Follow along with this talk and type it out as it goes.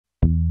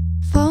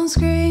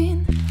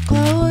screen,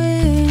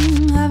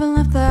 glowing. Haven't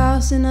left the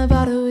house in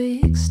about a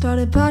week.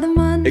 Started biting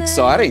my nails.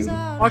 Exciting.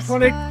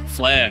 Iconic.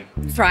 Flair.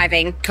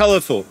 Thriving.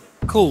 Colourful.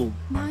 Cool.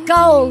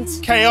 Gold.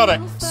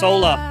 Chaotic.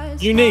 Solar.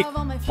 Unique.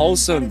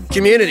 Wholesome.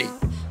 Community.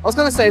 I was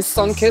going to say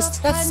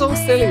sun-kissed. That's so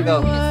silly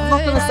though. I'm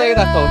not going to say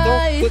that though.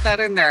 Don't put that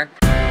in there.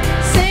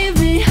 Save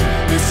me,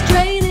 it's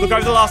draining. Look,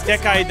 over the last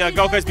decade, the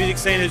Gold Coast music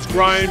scene has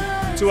grown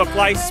to a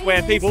place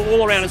where people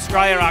all around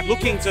Australia are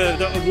looking to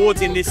the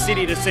awards in this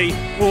city to see,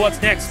 well,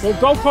 what's next? Well,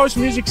 Gold Coast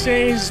music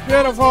scene is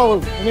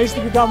beautiful. It needs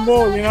to be done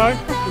more, you know?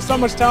 There's so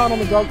much talent on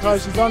the Gold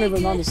Coast, you don't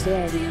even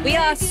understand. We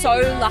are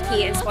so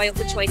lucky and spoiled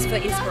for choice for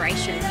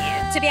inspiration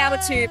here. To be able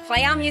to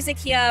play our music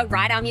here,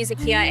 write our music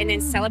here, and then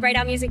celebrate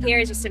our music here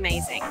is just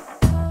amazing.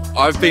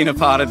 I've been a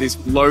part of this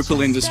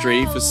local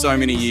industry for so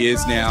many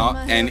years now,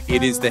 and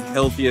it is the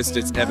healthiest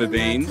it's ever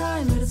been.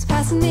 It's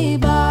passing me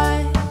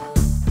by.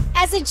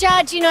 As a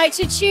judge, you know,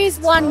 to choose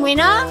one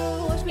winner,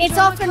 it's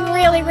often a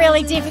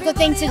really difficult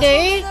thing to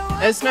do.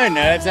 There's no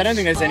nerves. I don't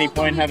think there's any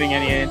point having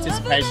any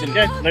anticipation.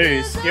 Don't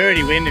lose. You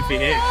already win if you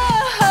hit.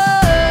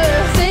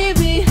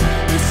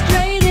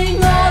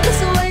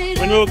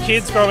 When we were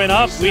kids growing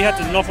up, we had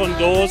to knock on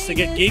doors to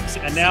get gigs,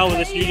 and now with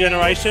this new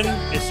generation,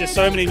 it's just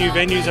so many new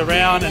venues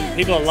around and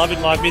people are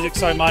loving live music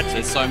so much.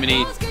 There's so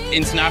many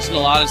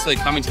international artists that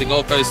are coming to the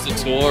Gold Coast to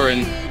tour,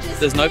 and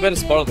there's no better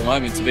spot at the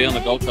moment to be on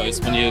the Gold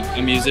Coast when you're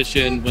a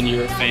musician, when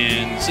you're a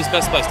fan. It's just the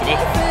best place to be.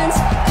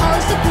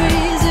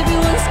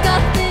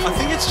 I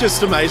think it's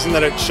just amazing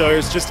that it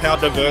shows just how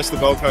diverse the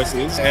Gold Coast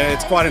is, and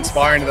it's quite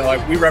inspiring that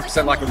like we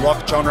represent like a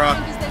rock genre,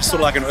 sort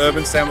of like an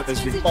urban sound, but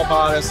there's big pop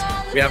artists,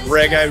 we have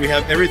reggae, we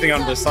have everything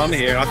under the sun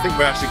here, and I think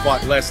we're actually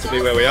quite blessed to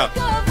be where we are.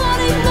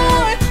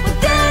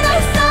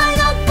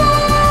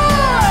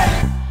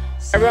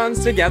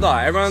 Everyone's together,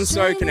 everyone's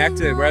so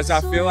connected, whereas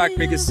I feel like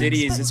bigger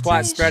cities, it's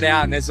quite spread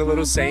out and there's a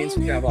little scenes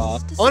together.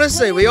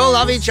 Honestly, we all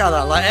love each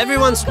other. Like,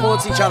 everyone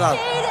supports each other.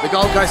 The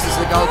Gold Coast is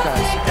the Gold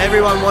Coast.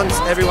 Everyone wants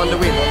everyone to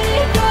win.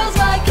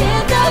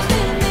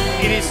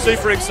 It is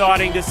super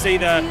exciting to see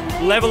the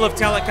level of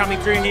talent coming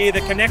through here,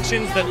 the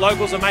connections that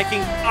locals are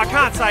making. I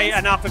can't say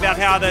enough about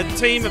how the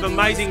team of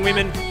amazing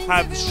women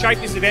have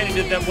shaped this event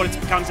into what it's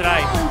become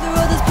today.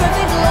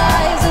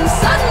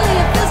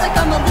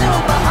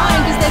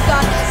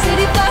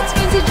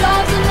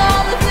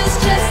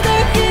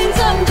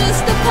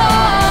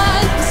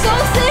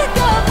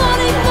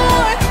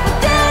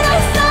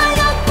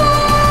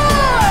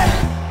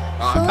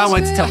 I can't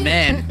wait to tell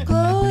Nan.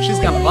 She's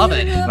gonna love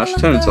it. I should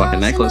turn it into like a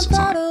necklace or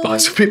something. But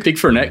it's a bit big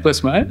for a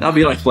necklace, mate. That'll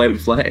be like Flavor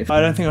Flav.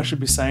 I don't think I should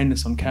be saying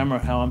this on camera,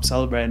 how I'm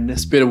celebrating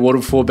this. Bit of water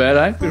before bed,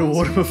 eh? Bit of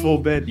water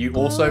before bed. You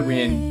also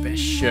win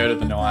best shirt of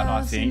the night,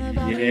 I think.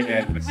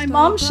 Yeah. My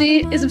mom,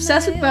 she is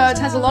obsessed with birds,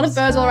 has a lot of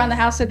birds all around the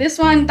house, so this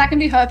one, that can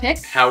be her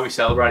pick. How are we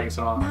celebrating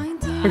tonight?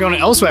 We're going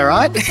elsewhere,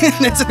 right?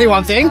 That's only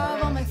one thing.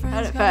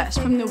 Heard it first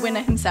from the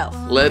winner himself.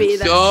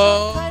 Let's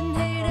go.